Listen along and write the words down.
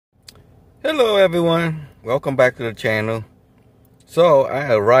Hello everyone, welcome back to the channel. So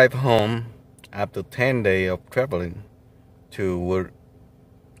I arrived home after 10 days of traveling to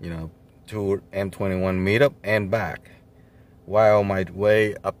M21 meetup and back. While on my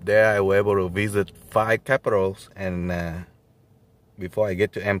way up there, I was able to visit 5 capitals and before I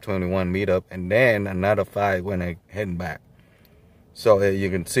get to M21 meetup, and then another 5 when I head back. So as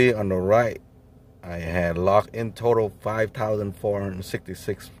you can see on the right, I had logged in total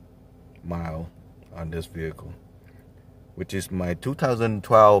 5,466 miles on this vehicle, which is my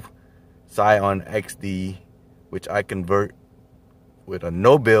 2012 Scion XD, which I convert with a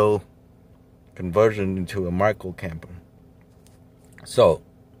no-bill conversion into a micro camper. So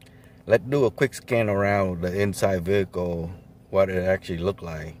let's do a quick scan around the inside vehicle, what it actually looked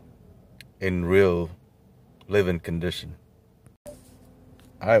like in real living condition.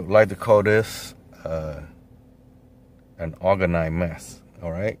 I would like to call this an organized mess.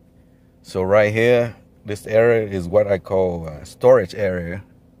 All right, so right here, this area is what I call storage area,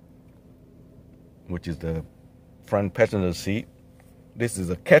 which is the front passenger seat. This is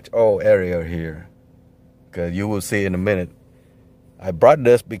a catch-all area here, because you will see in a minute. I brought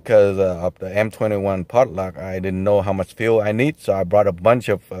this because of the M21 potluck. I didn't know how much fuel I need, so I brought a bunch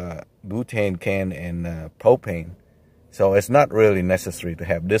of butane can and propane. So it's not really necessary to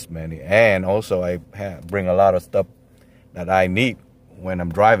have this many. And also I bring a lot of stuff that I need when I'm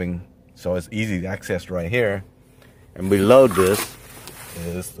driving, so it's easy to access right here. And below this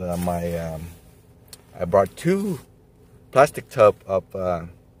is I brought 2 plastic tubs of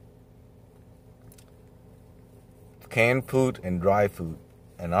canned food and dry food,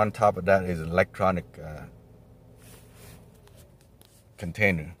 and on top of that is an electronic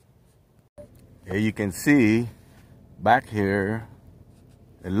container. Here you can see back here,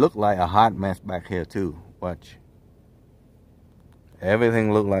 it looked like a hot mess back here too. Watch.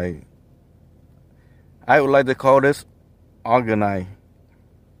 Everything looked like, I would like to call this organized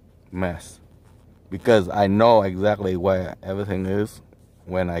mess, because I know exactly where everything is.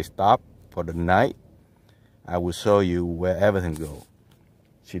 When I stop for the night, I will show you where everything goes.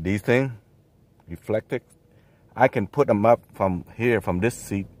 See these things? Reflected. I can put them up from here, from this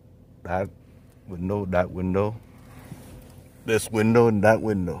seat, that window, this window, and that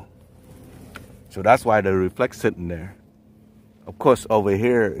window. So that's why the reflect sitting there. Of course, over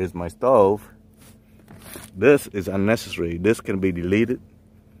here is my stove. This is unnecessary. This can be deleted.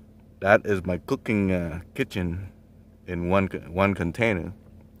 That is my cooking kitchen in one container.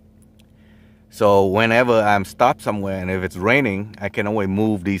 So whenever I'm stopped somewhere and if it's raining, I can always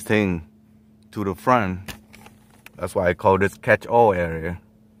move these things to the front. That's why I call this catch-all area.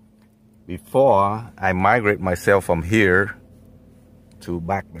 Before I migrate myself from here to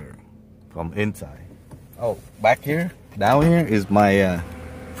back there, from inside. Oh, back here, down here is my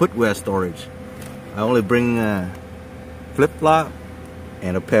footwear storage. I only bring flip-flop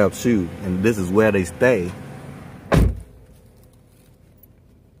and a pair of shoes, and this is where they stay.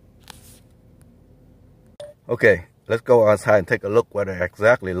 Okay, let's go outside and take a look what they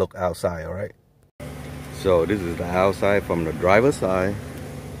exactly look outside, all right? So this is the outside from the driver's side.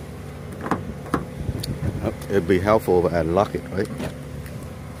 Oh, it'd be helpful if I lock it, right?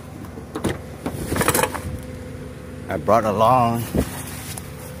 I brought along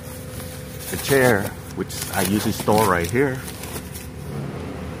the chair, which I usually store right here.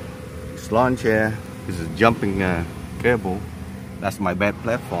 This lawn chair. This is a jumping cable. That's my bed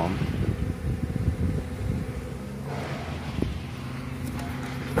platform.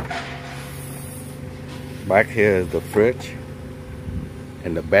 Back here is the fridge,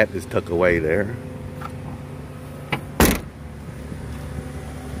 and the bed is tucked away there.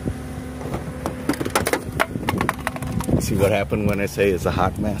 See what happened when I say it's a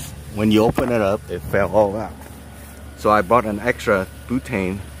hot mess? When you open it up, it fell all out. So I bought an extra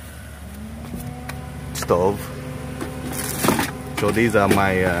butane stove. So these are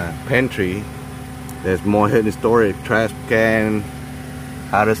my pantry. There's more hidden storage, trash can,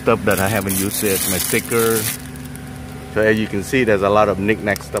 other stuff that I haven't used yet, my sticker. So as you can see, there's a lot of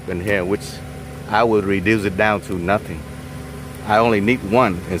knick-knack stuff in here, which I will reduce it down to nothing. I only need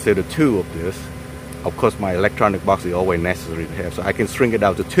 1 instead of 2 of this. Of course, my electronic box is always necessary to have, so I can shrink it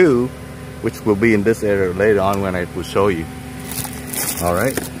down to 2, which will be in this area later on when I will show you. All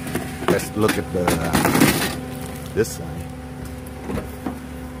right, let's look at this side.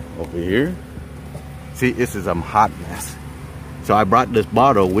 Over here, see, this is a hot mess. So I brought this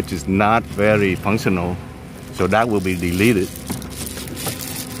bottle, which is not very functional, so that will be deleted.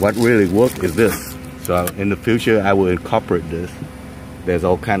 What really works is this. So in the future, I will incorporate this. There's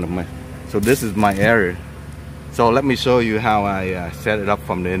all kind of mess. So this is my area. So let me show you how I set it up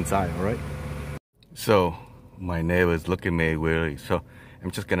from the inside, all right? So my neighbor is looking at me weird. So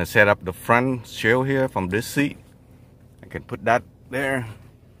I'm just gonna set up the front shield here from this seat. I can put that there.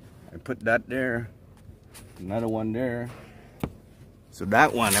 I put that there. Another one there. So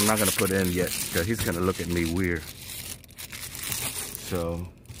that one I'm not gonna put in yet because he's gonna look at me weird. So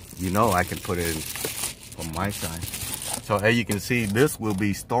you know I can put it in from my side. So as you can see, this will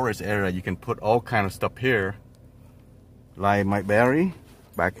be storage area. You can put all kind of stuff here. Like my battery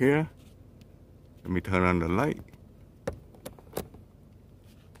back here. Let me turn on the light.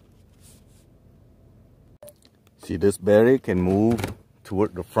 See, this battery can move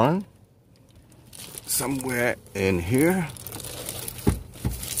toward the front. Somewhere in here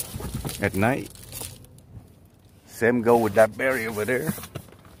at night. Same go with that battery over there.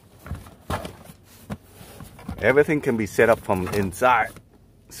 Everything can be set up from inside.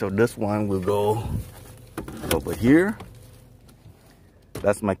 So this one will go over here.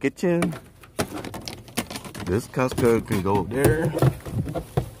 That's my kitchen. This Costco can go there.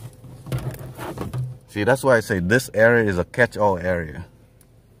 See, that's why I say this area is a catch-all area.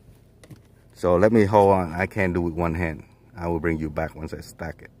 So let me hold on. I can't do it with one hand. I will bring you back once I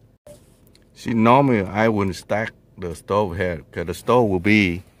stack it. See, normally I wouldn't stack the stove here because the stove will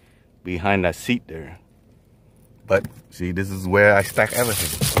be behind that seat there. But see, this is where I stack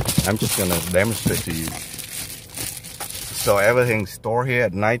everything. I'm just gonna demonstrate to you. So everything's stored here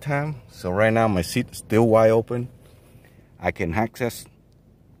at nighttime. So right now my seat is still wide open. I can access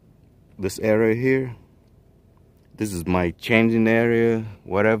this area here. This is my changing area,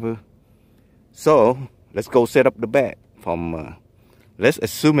 whatever. So let's go set up the bed from, let's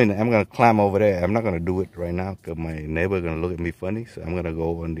assume I'm gonna climb over there. I'm not gonna do it right now because my neighbor gonna look at me funny. So I'm gonna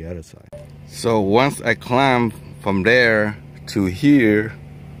go on the other side. So once I climb from there to here,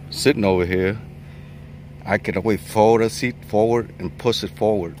 sitting over here, I can always fold the seat forward and push it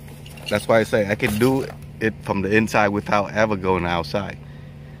forward. That's why I say I can do it from the inside without ever going outside.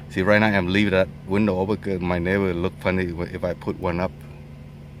 See, right now I'm leaving that window open because my neighbor look funny if I put one up.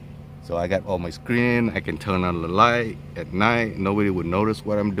 So I got all my screen. I can turn on the light at night. Nobody would notice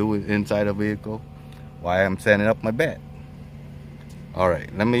what I'm doing inside the vehicle while I'm setting up my bed. All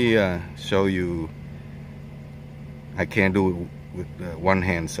right, let me show you. I can't do it with one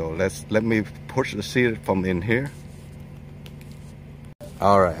hand, so let me push the seat from in here.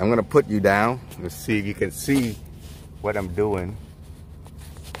 All right, I'm gonna put you down. Let's see if you can see what I'm doing.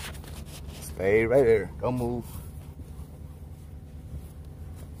 Stay right there, don't move.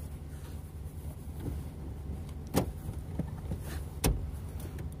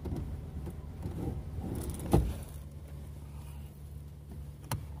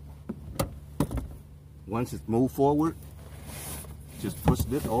 Once it's moved forward, just push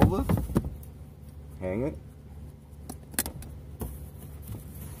this over, hang it.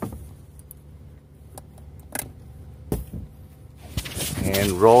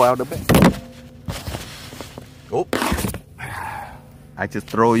 And roll out the bed. Oh, I just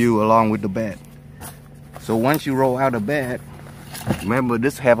throw you along with the bed. So once you roll out the bed, remember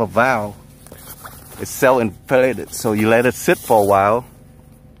this have a valve. It's self-inflated, so you let it sit for a while.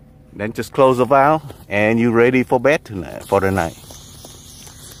 Then just close the valve and you're ready for bed tonight, for the night.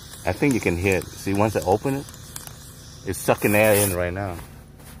 I think you can hear it. See, once I open it, it's sucking air in right now.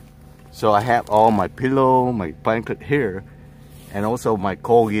 So I have all my pillow, my blanket here, and also my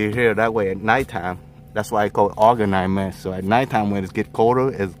cold gear here. That way at nighttime, that's why I call it organized mess. So at nighttime when it gets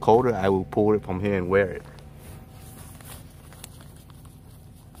colder, I will pull it from here and wear it.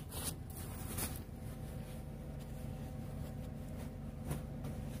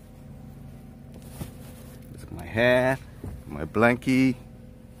 This is my hat, my blankie.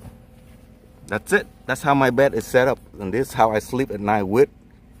 That's it. That's how my bed is set up. And this is how I sleep at night with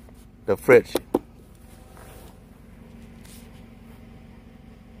the fridge.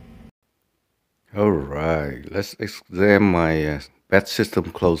 Alright, let's examine my bed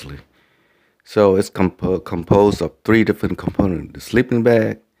system closely. So it's composed of 3 different components. The sleeping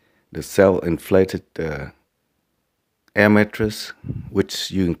bag, the self-inflated air mattress,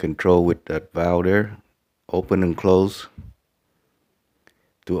 which you can control with that valve there, open and close.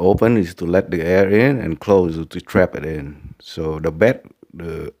 To open is to let the air in, and close is to trap it in. So the bed,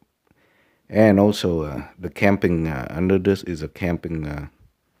 and also the camping under this is a camping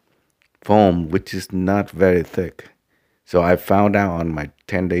foam, which is not very thick. So I found out on my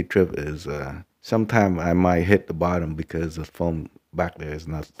 10-day trip is sometime I might hit the bottom because the foam back there is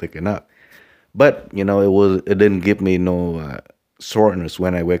not thick enough. But you know, it didn't give me no soreness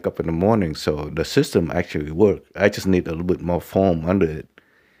when I wake up in the morning. So the system actually worked. I just need a little bit more foam under it.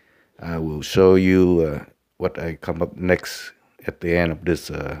 I will show you what I come up next at the end of this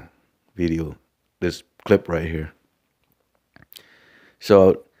video, this clip right here.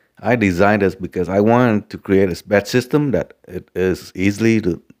 So I designed this because I wanted to create a bed system that it is easily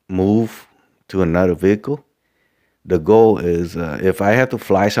to move to another vehicle. The goal is if I have to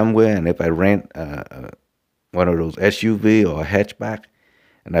fly somewhere and if I rent one of those SUV or a hatchback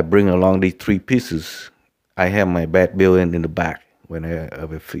and I bring along these 3 pieces, I have my bed built in the back when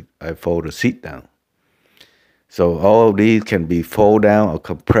I fold the seat down. So all of these can be folded down or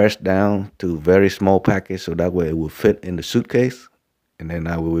compressed down to very small package, so that way it will fit in the suitcase, and then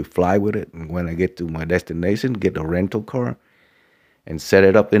I will fly with it. And when I get to my destination, get a rental car and set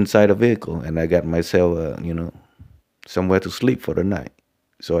it up inside a vehicle, and I got myself, somewhere to sleep for the night,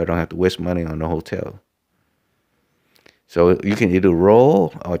 so I don't have to waste money on the hotel. So you can either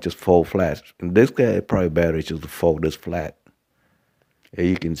roll or just fold flat. In this case, it's probably better just to fold this flat. Here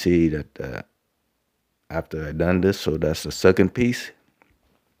you can see that after I done this, so that's the second piece.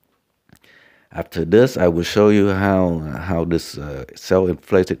 After this, I will show you how this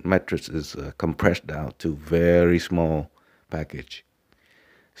self-inflated mattress is compressed down to very small package.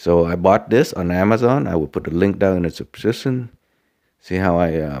 So I bought this on Amazon. I will put the link down in the description. See how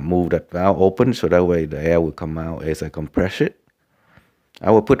I move that valve open so that way the air will come out as I compress it.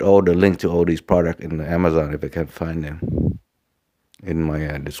 I will put all the link to all these products in the Amazon if I can find them in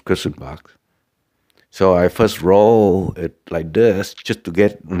my description box. So I first roll it like this just to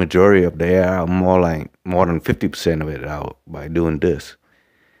get the majority of the air out, more than 50% of it out by doing this.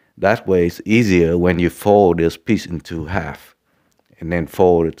 That way it's easier when you fold this piece into half and then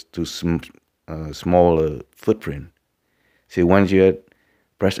fold it to some smaller footprint. See, once you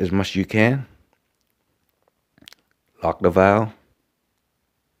press as much as you can, lock the valve,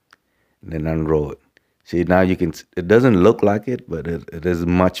 and then unroll it. See, now you can, it doesn't look like it, but it is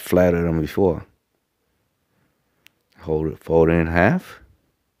much flatter than before. Hold it, fold it in half,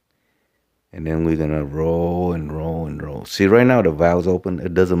 and then we're gonna roll and roll and roll. See, right now the valve's open.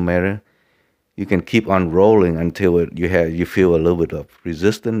 It doesn't matter. You can keep on rolling until you feel a little bit of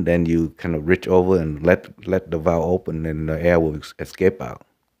resistance. Then you kind of reach over and let the valve open, and the air will escape out.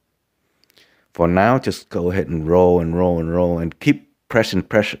 For now, just go ahead and roll and roll and roll, and keep putting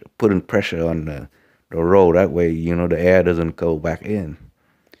pressure on the roll. That way, the air doesn't go back in.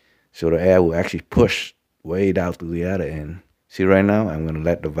 So the air will actually push way down to the other end. See, right now, I'm going to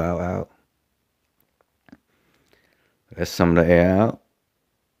let the valve out. Let some of the air out.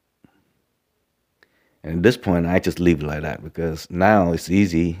 And at this point, I just leave it like that because now it's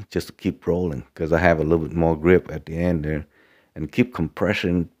easy just to keep rolling because I have a little bit more grip at the end there. And keep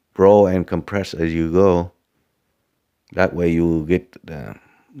compression, roll and compress as you go. That way you will get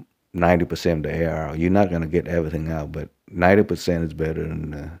 90% of the air out. You're not going to get everything out, but 90% is better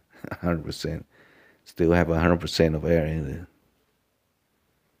than 100%. Still have 100% of air in it.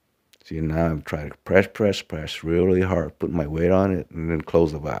 See, now I'm trying to press really hard, put my weight on it, and then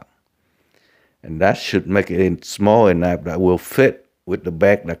close the valve. And that should make it small enough that will fit with the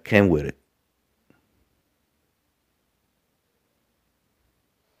bag that came with it.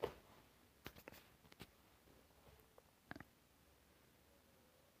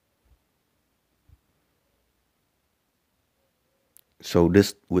 So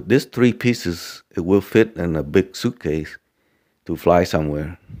with these 3 pieces, it will fit in a big suitcase to fly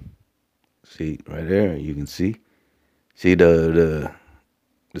somewhere. See, right there, you can see. See the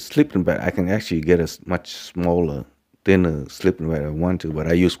sleeping bag, I can actually get a much smaller, thinner sleeping bag if I want to, but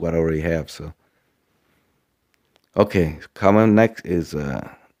I use what I already have, so. Okay, coming next is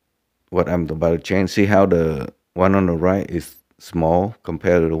what I'm about to change. See how the one on the right is small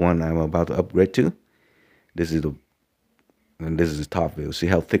compared to the one I'm about to upgrade to? This is the top view. See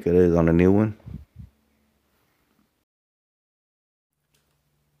how thick it is on the new one?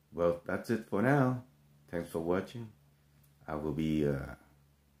 Well, that's it for now. Thanks for watching. I will be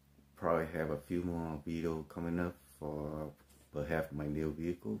probably have a few more videos coming up for perhaps my new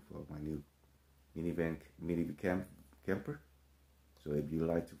vehicle, for my new minivan camper. So if you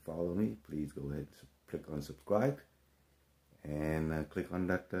like to follow me, please go ahead and click on subscribe and click on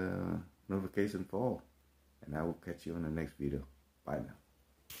that notification for all. And I will catch you on the next video. Bye now.